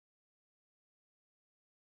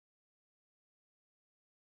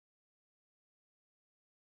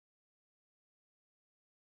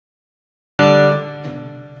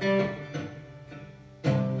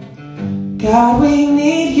God, we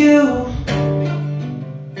need you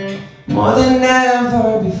more than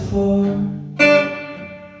ever before.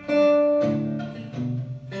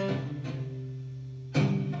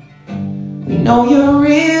 We know you're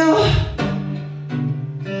real,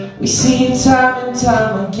 we see you time and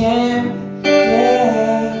time again,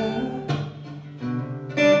 yeah.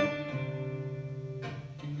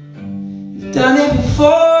 You've done it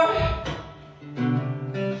before,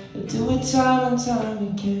 but do it time and time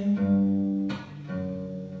again.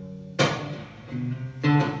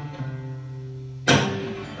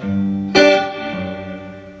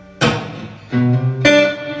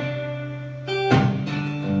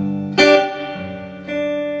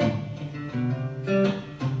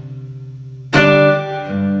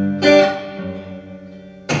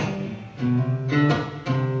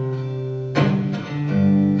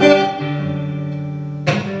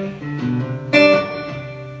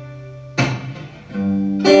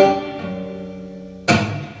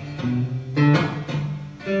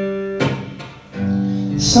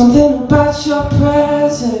 Something about your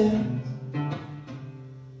presence,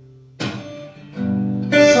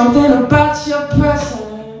 something about your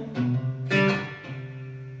presence,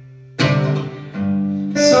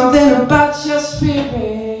 something about your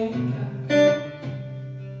spirit.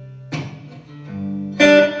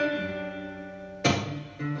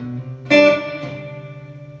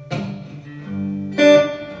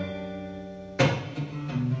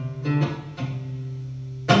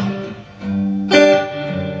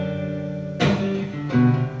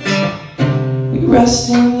 Rest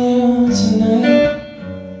in you tonight.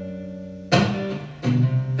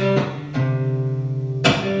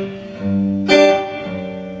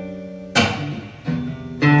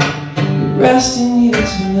 Rest in you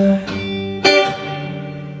tonight.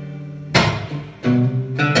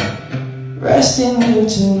 Rest in you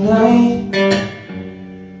tonight.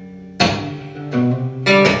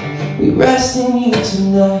 We rest in you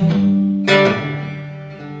tonight.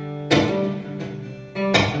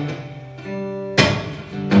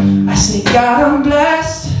 I say, God, I'm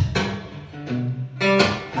blessed.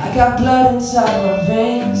 I got blood inside my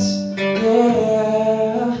veins,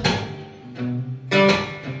 yeah.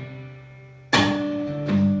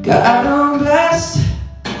 God, I'm blessed.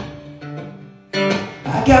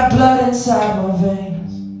 I got blood inside my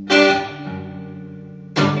veins.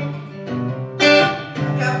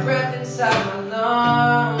 I got breath inside my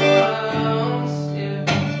lungs, yeah.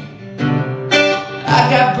 I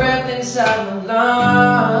got breath inside my lungs.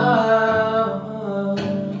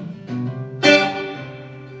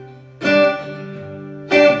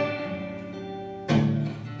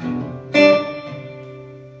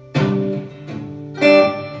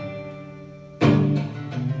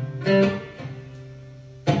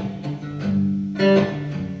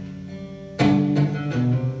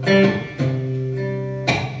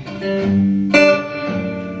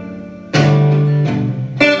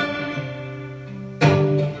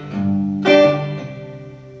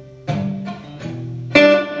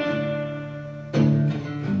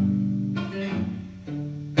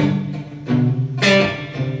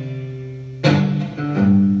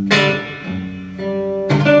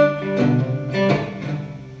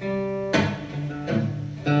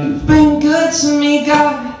 You've been good to me,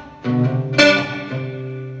 God.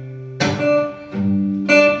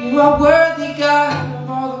 You are worthy, God, of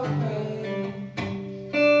all the praise.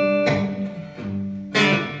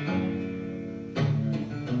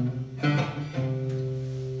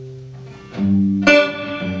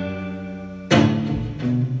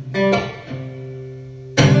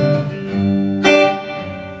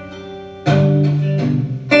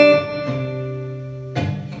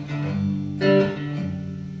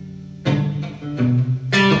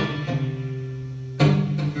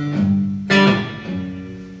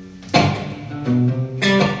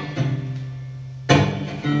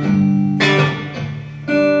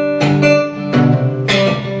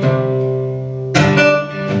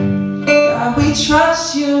 We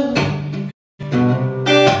trust you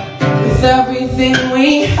with everything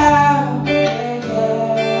we have,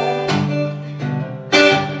 yeah.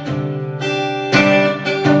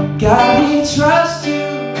 God, we trust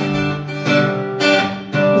you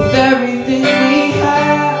with everything we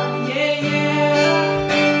have, yeah,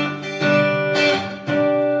 yeah.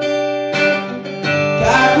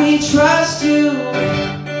 God, we trust you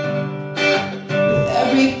with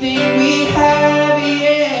everything we have,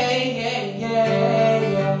 yeah.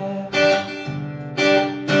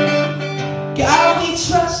 God, we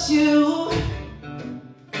trust you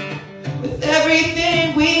with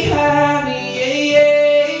everything we have, yeah,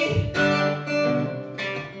 yeah.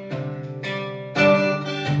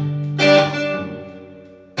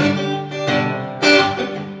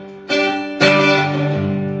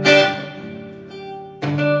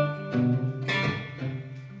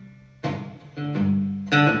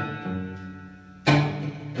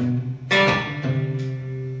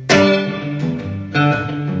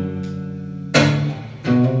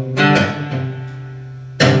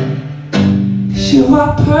 You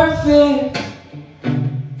are perfect.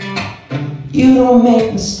 You don't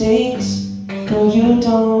make mistakes. No, you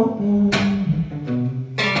don't.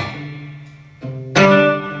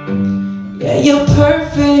 Yeah, you're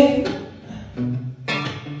perfect.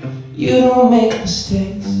 You don't make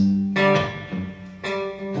mistakes.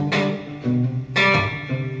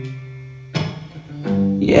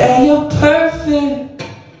 Yeah, you're perfect.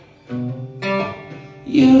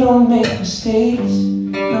 You don't make mistakes.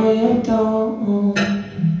 No, you don't.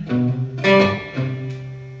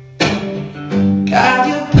 God,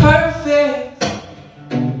 you're perfect.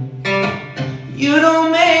 You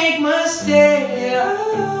don't make mistakes.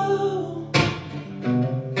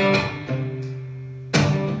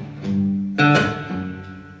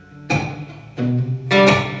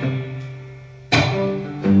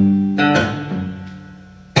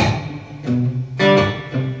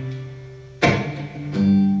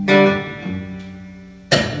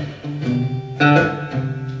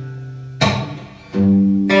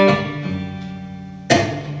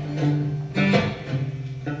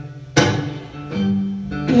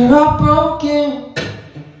 We're all broken,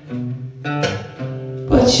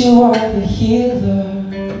 but you are the healer.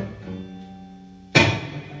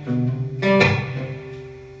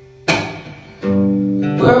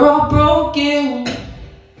 We're all broken,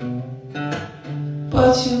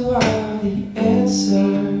 but you are the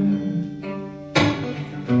answer.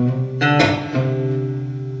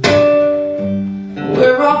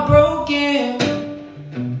 We're all broken,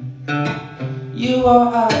 you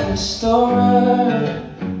are our restorer.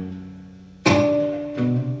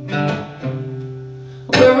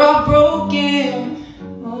 We're all broken,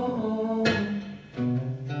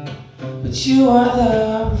 but you are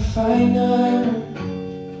the refiner.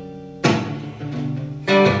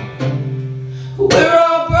 We're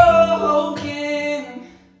all broken,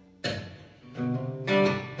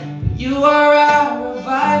 you are our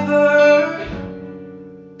reviver.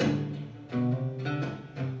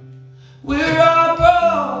 We're all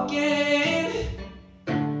broken,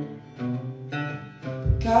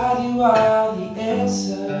 God, you are the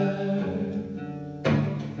answer.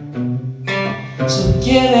 So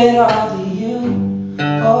give it all to you.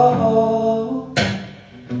 Oh, oh.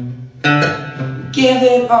 Give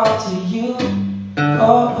it all to you.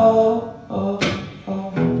 Oh, oh, oh,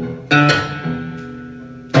 oh.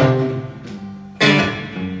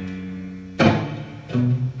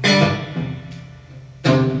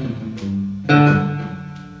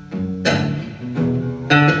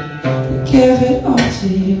 Give it all to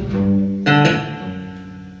you.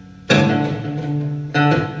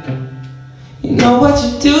 You know what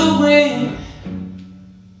you're doing.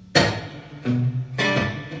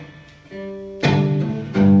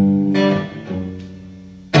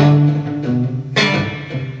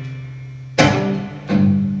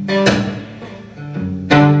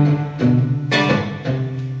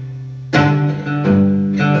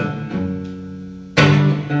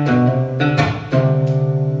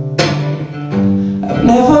 I've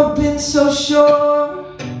never been so sure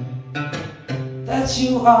that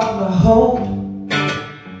you are my hope.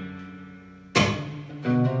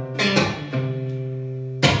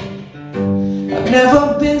 I've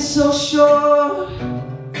never been so sure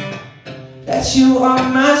that you are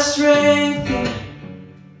my strength.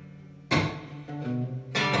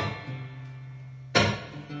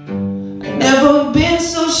 I've never been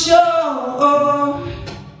so sure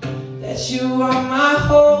that you are my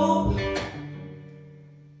hope.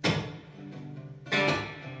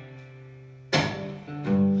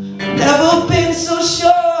 I've never been so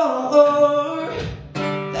sure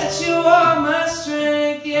that you are my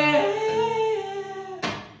strength, yeah.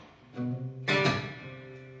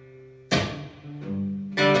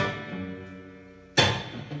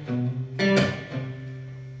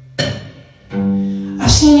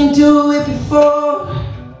 I've seen you do it before,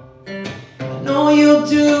 I know you'll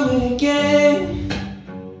do it again.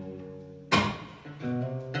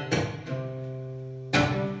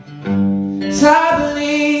 I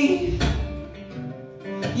believe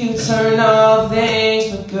you turn all things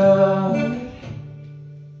for good.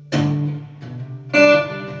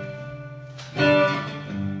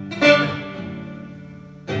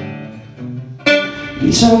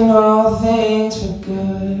 You turn all things for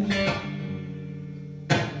good.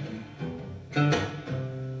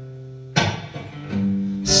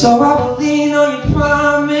 So I will lean on your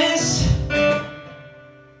promise.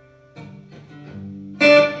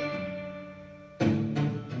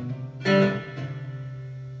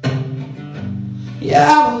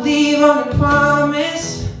 Yeah, I believe on your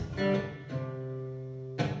promise.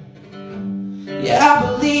 Yeah, I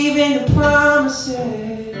believe in the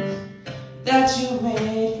promises that you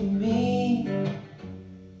made for me.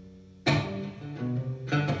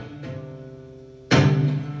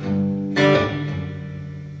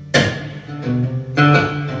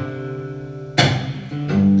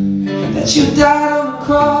 you died on the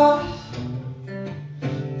cross,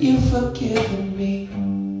 you've forgiven me.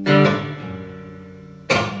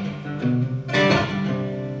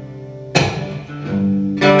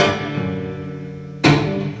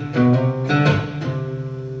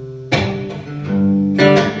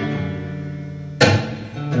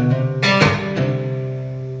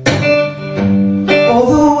 Oh,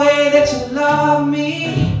 the way that you love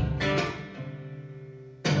me,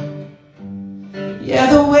 yeah,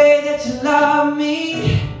 the way that you love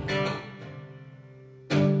me,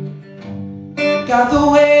 God,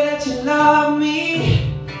 the way that you love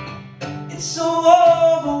me, it's so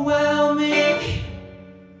overwhelming.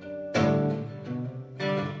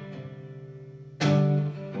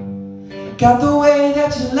 God, the way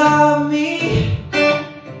that you love me,